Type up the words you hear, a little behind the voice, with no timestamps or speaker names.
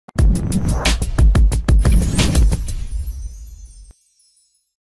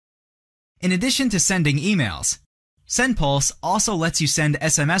In addition to sending emails, SendPulse also lets you send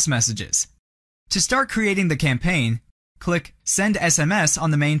SMS messages. To start creating the campaign, click Send SMS on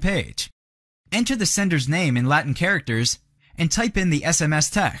the main page. Enter the sender's name in Latin characters and type in the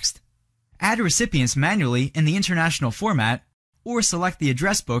SMS text. Add recipients manually in the international format or select the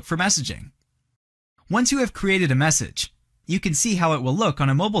address book for messaging. Once you have created a message, you can see how it will look on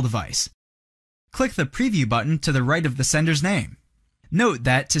a mobile device. Click the Preview button to the right of the sender's name. Note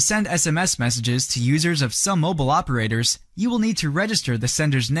that to send SMS messages to users of some mobile operators, you will need to register the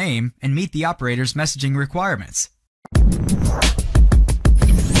sender's name and meet the operator's messaging requirements.